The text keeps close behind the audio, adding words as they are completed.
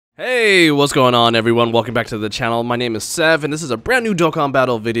Hey, what's going on everyone? Welcome back to the channel. My name is Sev and this is a brand new Dokkan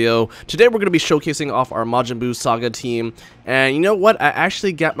Battle video. Today we're going to be showcasing off our Majin Buu Saga team. And you know what? I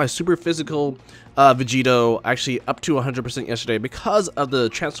actually got my super physical Vegito actually up to 100% yesterday because of the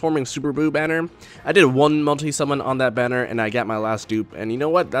transforming Super Buu banner. I did one multi-summon on that banner and I got my last dupe. And you know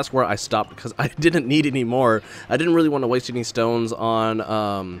what? That's where I stopped because I didn't need any more. I didn't really want to waste any stones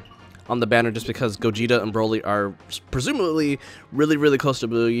on the banner just because Gogeta and Broly are presumably really close to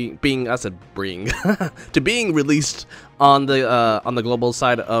being to being released on the global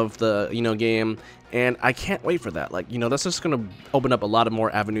side of the game, and I can't wait for that. Like, that's just gonna open up a lot of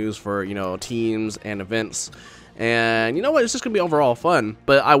more avenues for teams and events. And you know what, it's just gonna be overall fun.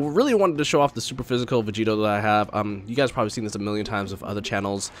 But I really wanted to show off the super physical Vegito that I have. You guys probably seen this a million times with other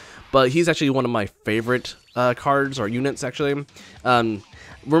channels, but he's actually one of my favorite cards or units actually.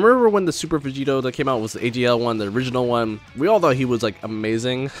 Remember when the Super Vegito that came out was the AGL one, the original one? We all thought he was like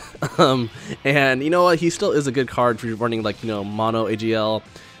amazing. And you know what, he still is a good card for running like mono AGL,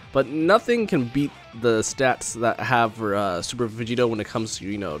 but nothing can beat the stats that I have for Super Vegito when it comes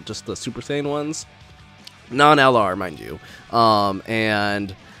to just the Super Saiyan ones. Non-LR, mind you.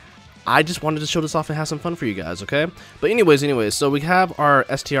 And I just wanted to show this off and have some fun for you guys, okay? But anyways, so we have our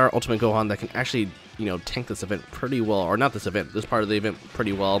STR Ultimate Gohan that can actually, tank this event pretty well. Or not this event, this part of the event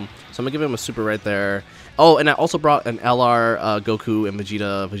pretty well. So I'm gonna give him a super right there. Oh, and I also brought an LR Goku and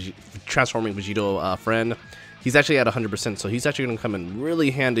Vegeta, transforming Vegito friend. He's actually at 100%, so he's actually gonna come in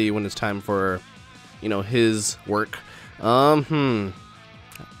really handy when it's time for, his work. Yeah,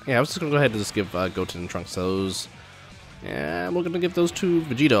 I was just gonna go ahead and just give Goten and Trunks those. Yeah, we're gonna give those to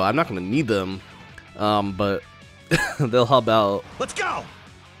Vegito. I'm not gonna need them, but they'll help out. Let's go.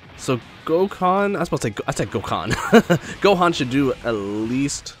 So Gohan, I said Gohan. Gohan should do at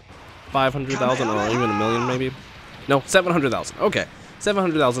least 500,000 or even a million, maybe. No, 700,000. Okay,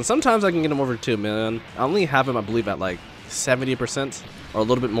 700,000. Sometimes I can get him over to 2 million. I only have him, I believe, at like 70% or a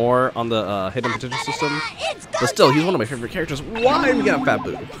little bit more on the hidden potential system. But still, he's one of my favorite characters. Why we got Fat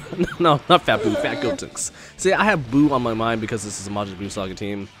Buu? No, not Fat Buu, Fat Gotenks. See, I have Buu on my mind because this is a Majin Buu Saga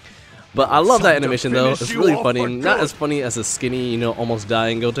team. But I love that animation though. It's really funny. Not as funny as a skinny, almost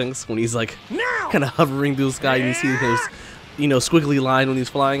dying Gotenks when he's like kind of hovering through the sky and you see his, squiggly line when he's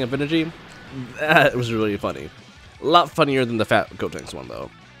flying of energy. That was really funny. A lot funnier than the Fat Gotenks one though.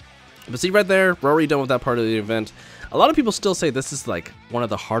 But see right there, we're already done with that part of the event. A lot of people still say this is like one of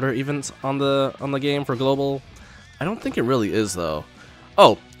the harder events on the game for global. I don't think it really is though.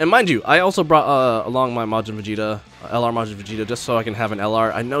 Oh, and mind you, I also brought along my Majin Vegeta, LR Majin Vegeta, just so I can have an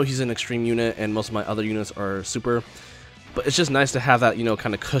LR. I know he's an extreme unit and most of my other units are super, but it's just nice to have that,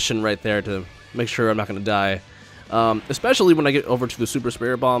 kind of cushion right there to make sure I'm not going to die. Especially when I get over to the Super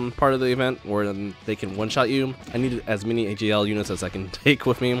Spirit Bomb part of the event where they can one-shot you. I need as many AGL units as I can take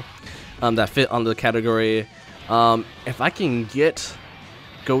with me that fit on the category. If I can get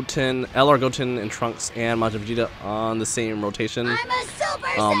LR Goten and Trunks and Majin Vegeta on the same rotation,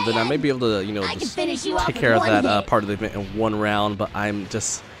 then I may be able to, just take care of that part of the event in one round. But I'm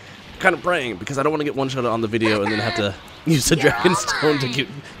just kind of praying because I don't want to get one shot on the video and then have to use the Dragon Stone to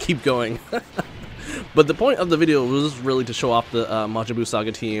keep going. But the point of the video was really to show off the Majin Buu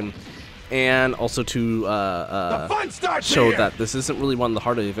Saga team, and also to show that this isn't really one of the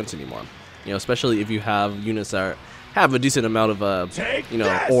harder events anymore. Especially if you have units that have a decent amount of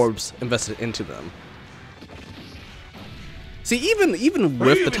orbs invested into them. See, even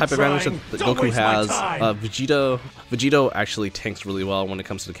with the type of advantage that Goku has, Vegito actually tanks really well when it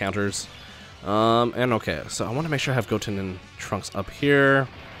comes to the counters. And okay, so I want to make sure I have Goten and Trunks up here.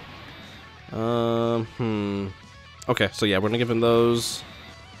 Okay, so yeah, we're gonna give him those.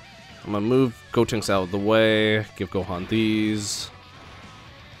 I'm gonna move Gotenks out of the way, give Gohan these.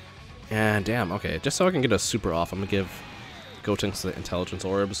 And damn, okay, just so I can get a super off, I'm gonna give Gotenks the intelligence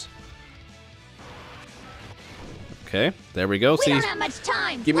orbs. Okay, there we go. See,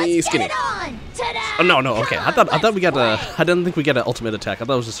 give me skinny. Oh no, okay. I thought we got I didn't think we got an ultimate attack. I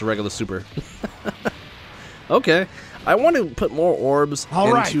thought it was just a regular super. Okay, I want to put more orbs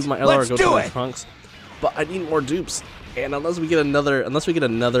into my LR Goten and Trunks, but I need more dupes. And unless we get another,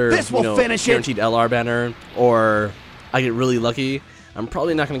 guaranteed LR banner, or I get really lucky, I'm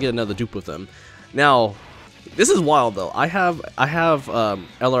probably not gonna get another dupe with them. Now, this is wild though. I have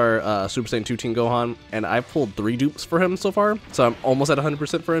LR Super Saiyan 2 Team Gohan, and I've pulled 3 dupes for him so far. So I'm almost at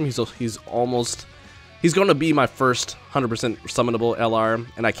 100% for him. He's gonna be my first 100% summonable LR,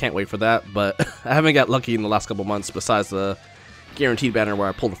 and I can't wait for that. But I haven't got lucky in the last couple months. Besides the guaranteed banner where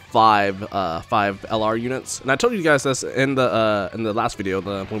I pulled 5 LR units, and I told you guys this in the last video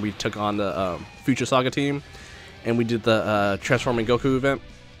when we took on the Future Saga team. And we did the transforming Goku event.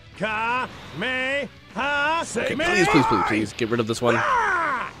 Okay, please, get rid of this one.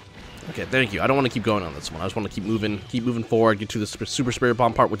 Okay, thank you. I don't want to keep going on this one. I just want to keep moving forward, get to the Super Spirit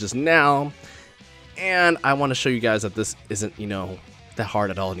Bomb part, which is now. And I want to show you guys that this isn't, you know, that hard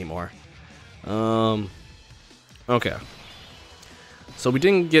at all anymore. Okay. So we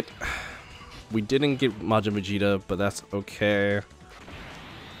didn't get Majin Vegeta, but that's okay.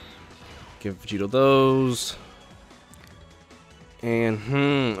 Give Vegito those.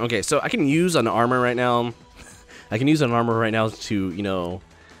 And okay, so I can use an armor right now. I can use an armor right now to, you know,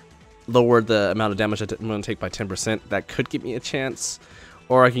 lower the amount of damage I'm going to take by 10%. That could give me a chance.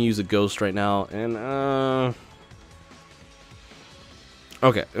 Or I can use a ghost right now. And,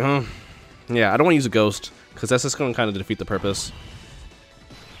 okay. Yeah, I don't want to use a ghost, because that's just going to kind of defeat the purpose.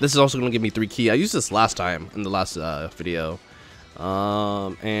 This is also going to give me 3 ki. I used this last time, in the last video.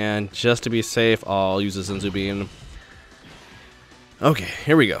 And just to be safe, I'll use the Zenzu Beam. Okay,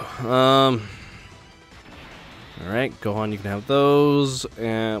 here we go. Alright, Gohan, you can have those.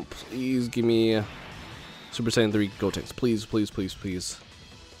 And please give me Super Saiyan 3 Gotenks. Please, please, please, please.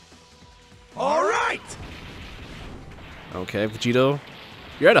 Alright! Okay, Vegito.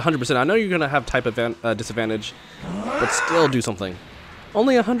 You're at 100%. I know you're going to have type disadvantage, but still do something.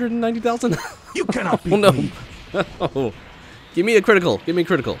 Only 190,000? You cannot beat me. Oh. Give me a critical. Give me a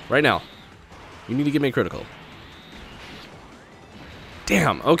critical. Right now. You need to give me a critical.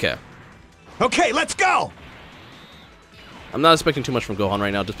 Damn, okay. Okay, let's go! I'm not expecting too much from Gohan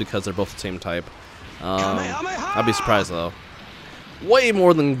right now just because they're both the same type. I'd be surprised though. Way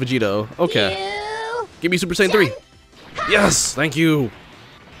more than Vegito. Okay. Give me Super Saiyan 3. Yes, thank you.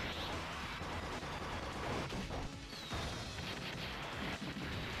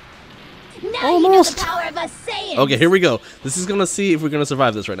 Almost. Okay, here we go. This is gonna see if we're gonna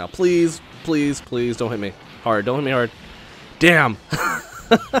survive this right now. Please, please, please don't hit me hard. Don't hit me hard. Damn.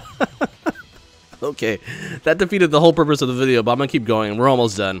 Okay, that defeated the whole purpose of the video, but I'm gonna keep going. We're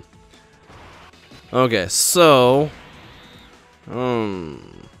almost done. Okay, so,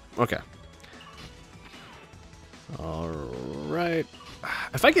 okay. All right.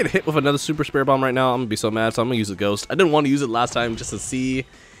 If I get hit with another Super Spirit Bomb right now, I'm gonna be so mad. So I'm gonna use a Ghost. I didn't want to use it last time just to see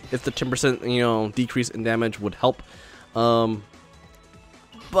if the 10%, you know, decrease in damage would help. But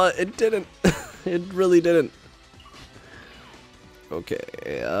it didn't. It really didn't.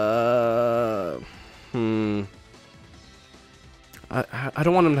 Okay. I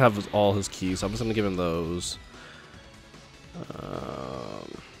don't want him to have all his keys, so I'm just gonna give him those.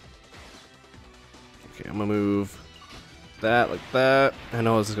 Okay, I'm gonna move that like that. I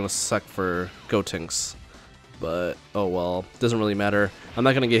know this is gonna suck for Gotenks, but oh well, doesn't really matter. I'm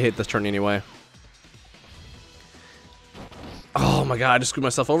not gonna get hit this turn anyway. Oh my god, I just screwed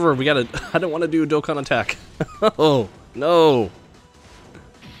myself over. We gotta. I don't want to do a Dokkan attack. Oh no.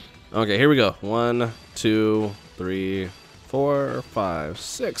 Okay, here we go. 1, 2, 3, 4, 5,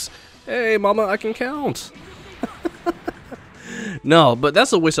 6. Hey, mama, I can count. No, but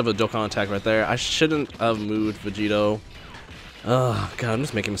that's a waste of a Dokkan attack right there. I shouldn't have moved Vegito. Oh, God, I'm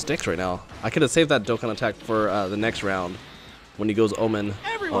just making mistakes right now. I could have saved that Dokkan attack for the next round when he goes Omen.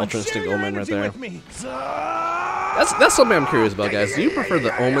 Ultra Instinct Omen right there. That's something I'm curious about, guys. Do you prefer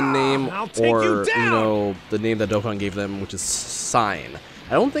the Omen name or, you know, the name that Dokkan gave them, which is Sign?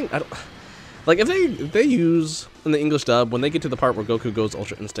 I don't like if they use in the English dub when they get to the part where Goku goes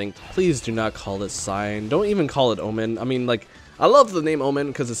Ultra Instinct, please do not call it Sign. Don't even call it Omen. I mean, like, I love the name Omen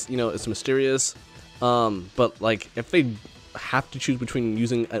because it's, you know, it's mysterious. But like if they have to choose between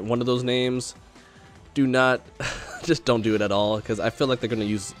using one of those names, do not just don't do it at all, because I feel like they're gonna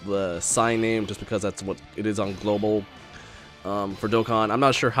use the Sign name just because that's what it is on global. For Dokkan, I'm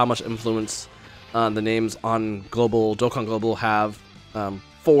not sure how much influence the names on global Dokkan Global have.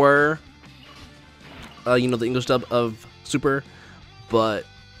 For you know, the English dub of Super, but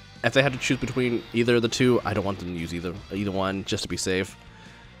if they had to choose between either of the two, I don't want them to use either one just to be safe.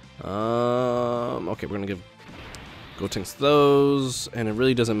 Okay, we're gonna give Gotenks those, and it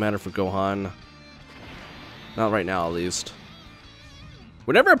really doesn't matter for Gohan. Not right now, at least.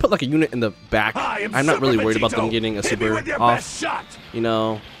 Whenever I put like a unit in the back, I'm not really worried about them getting a super off. You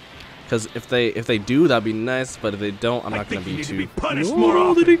know. Because if they do, that'd be nice. But if they don't, I'm not gonna be too.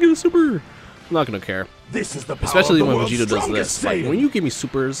 Oh, they didn't get a super. I'm not gonna care. This is the power especially when Vegito does this. Like when you give me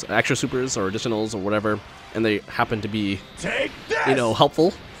supers, extra supers or additionals or whatever, and they happen to be, you know,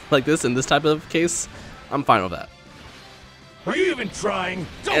 helpful like this in this type of case, I'm fine with that. Are you even trying?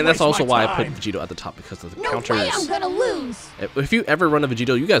 And that's also why I put Vegito at the top, because of the counters. No way I'm gonna lose. If you ever run a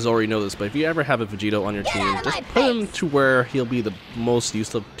Vegito, you guys already know this, but if you ever have a Vegito on your team, just put him to where he'll be the most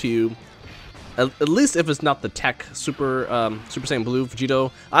useful to you. At least if it's not the Tech Super Saiyan Blue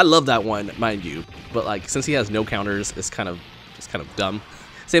Vegito. I love that one, mind you. But like, since he has no counters, it's kind of dumb.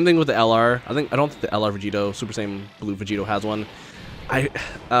 Same thing with the LR. I don't think the LR Vegito, Super Saiyan Blue Vegito, has one.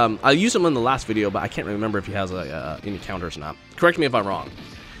 I used him in the last video, but I can't remember if he has any counters or not. Correct me if I'm wrong.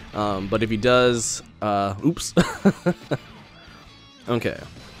 But if he does, oops. Okay.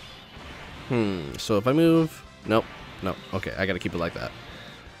 So if I move, nope. Okay, I gotta keep it like that.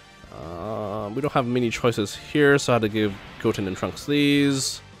 We don't have many choices here, so I had to give Goten and Trunks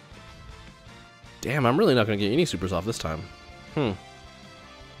these. Damn, I'm really not gonna get any supers off this time.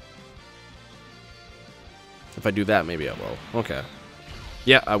 If I do that, maybe I will. Okay.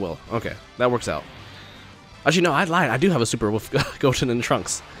 Yeah, I will. Okay, that works out. Actually, no, I lied. I do have a super with Goten and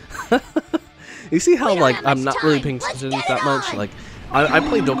Trunks. You see how, like, I'm not really paying attention that much? Like, I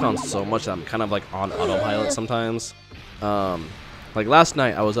play Dokkan so much that I'm kind of, like, on autopilot sometimes. Like, last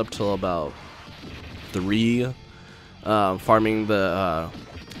night, I was up till about 3, farming the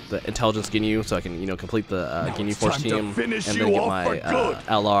Intelligence Ginyu, so I can, you know, complete the Ginyu Force team, and then get my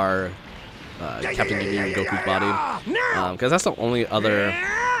LR Captain Ginyu and Goku's body. Because that's the only other...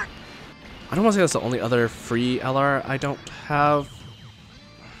 I don't want to say that's the only other free LR I don't have.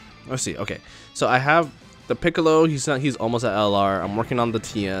 Let's see. Okay, so I have the Piccolo. He's almost at LR. I'm working on the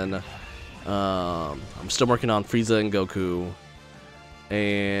Tien. I'm still working on Frieza and Goku.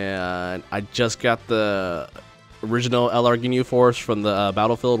 And I just got the original LR Ginyu Force from the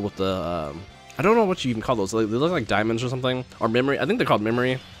battlefield with the I don't know what you even call those. They look like diamonds or something, or memory. I think they're called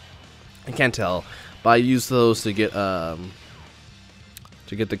memory. I can't tell, but I used those to get the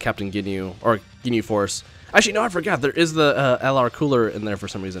Captain Ginyu or Ginyu Force. Actually, no, I forgot. There is the LR cooler in there for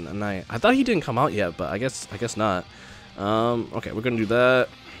some reason, and I thought he didn't come out yet, but I guess not. Okay, we're gonna do that.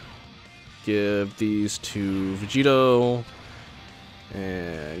 Give these to Vegito,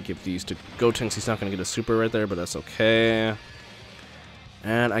 and give these to Goten. He's not gonna get a super right there, but that's okay.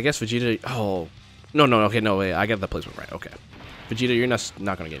 And I guess Vegeta. Oh, no, okay, no, wait. I got the placement right. Okay, Vegeta, you're not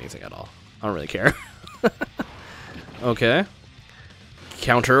gonna get anything at all. I don't really care. Okay.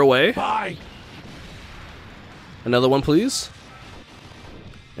 Counter away. Bye. Another one, please.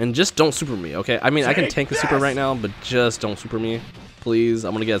 And just don't super me, okay? I mean, I can tank a super right now, but just don't super me, please.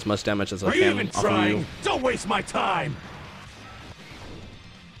 I'm gonna get as much damage as I can off of you. Don't waste my time.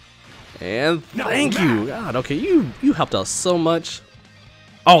 And thank you, God. Okay, you helped out so much.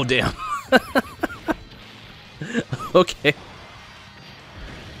 Oh damn. Okay.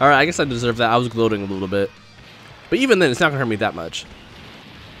 All right, I guess I deserve that. I was gloating a little bit, but even then, it's not gonna hurt me that much.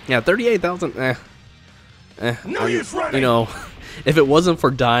 Yeah, 38,000. No use running. You know, if it wasn't for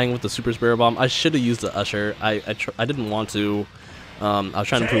dying with the Super Spirit Bomb, I should have used the Usher. I didn't want to. I was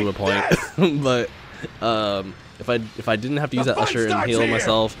trying to prove a point, but if I didn't have to use that Usher and heal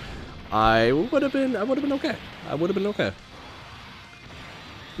myself, I would have been okay. I would have been okay.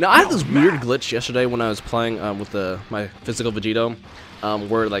 Now I had this weird glitch yesterday when I was playing with my physical Vegito,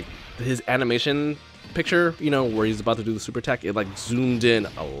 where like his animation picture, you know, where he's about to do the super attack, it like zoomed in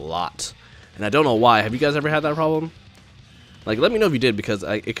a lot, and I don't know why. Have you guys ever had that problem? Like, let me know if you did, because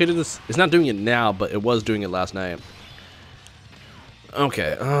it could have just, it's not doing it now, but it was doing it last night.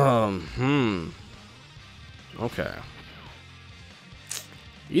 Okay. Okay.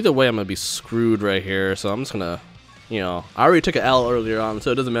 Either way, I'm gonna be screwed right here, so I'm just gonna, you know, I already took an L earlier on,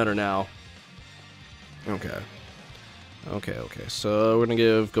 so it doesn't matter now. Okay. So we're gonna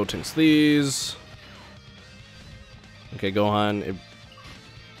give Goten these. Okay, Gohan.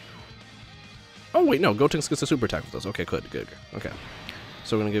 Oh wait, no, Goten gets a super attack with those. Okay, good. Okay,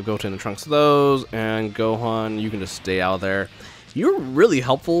 so we're gonna give Goten and Trunks those, and Gohan, you can just stay out there. You're really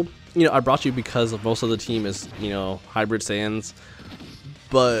helpful. You know, I brought you because of most of the team is, you know, hybrid Saiyans,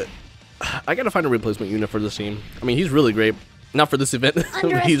 but I gotta find a replacement unit for this team. I mean, he's really great. Not for this event,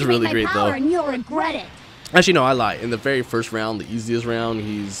 but he's really great though. And you'll regret it. Actually, no, I lie. In the very first round, the easiest round,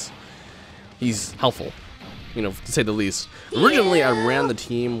 he's helpful. You know, to say the least. Originally, I ran the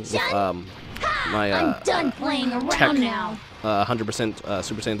team with my I'm done playing around tech, now. 100%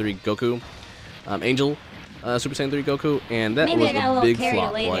 Super Saiyan 3 Goku, Angel Super Saiyan 3 Goku, and that Maybe was I got a a little big carried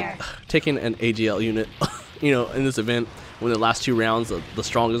flop. away Like, there. taking an AGL unit, you know, in this event, when the last 2 rounds, the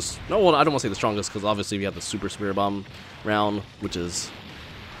strongest. No, well, I don't want to say the strongest, because obviously we have the Super Spirit Bomb round, which is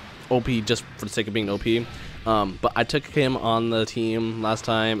OP just for the sake of being OP. But I took him on the team last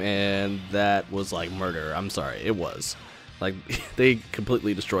time, and that was like murder. I'm sorry, it was. Like, they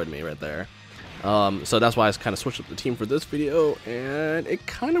completely destroyed me right there. So that's why I kind of switched up the team for this video, and it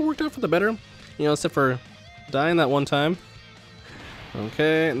kind of worked out for the better. You know, except for dying that one time.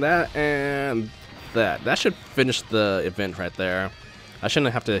 Okay, and that should finish the event right there. I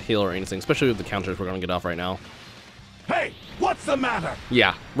shouldn't have to heal or anything, especially with the counters we're gonna get off right now. Hey, what's the matter?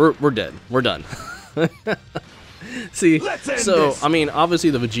 Yeah, we're dead. We're done. See, so this. I mean, obviously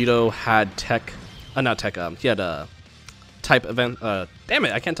the Vegito had tech, not tech. He had a type event. Damn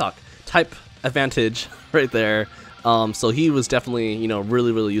it, I can't talk. Type advantage right there. So he was definitely, you know,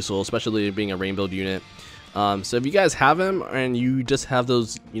 really useful, especially being a rainbow unit. So if you guys have him and you just have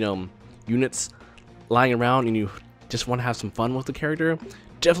those, you know, units lying around and you just want to have some fun with the character,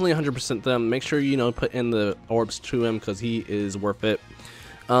 definitely 100% them. Make sure you know put in the orbs to him because he is worth it.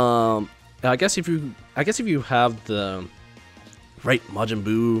 I guess if you have the right Majin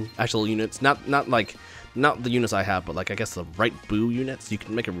Buu actual units, not the units I have, but like I guess the right Buu units, you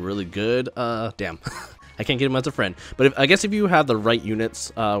can make it really good. Damn, I can't get him as a friend. But I guess if you have the right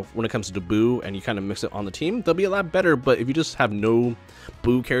units when it comes to Buu and you kind of mix it on the team, they'll be a lot better. But if you just have no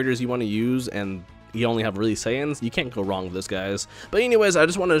Buu characters you want to use and you only have really Saiyans, you can't go wrong with this, guys. But anyways, I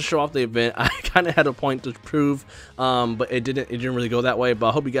just wanted to show off the event. I kind of had a point to prove, but it didn't really go that way. But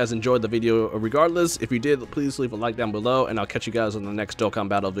I hope you guys enjoyed the video regardless. If you did, please leave a like down below, and I'll catch you guys in the next Dokkan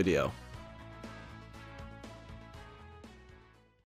Battle video.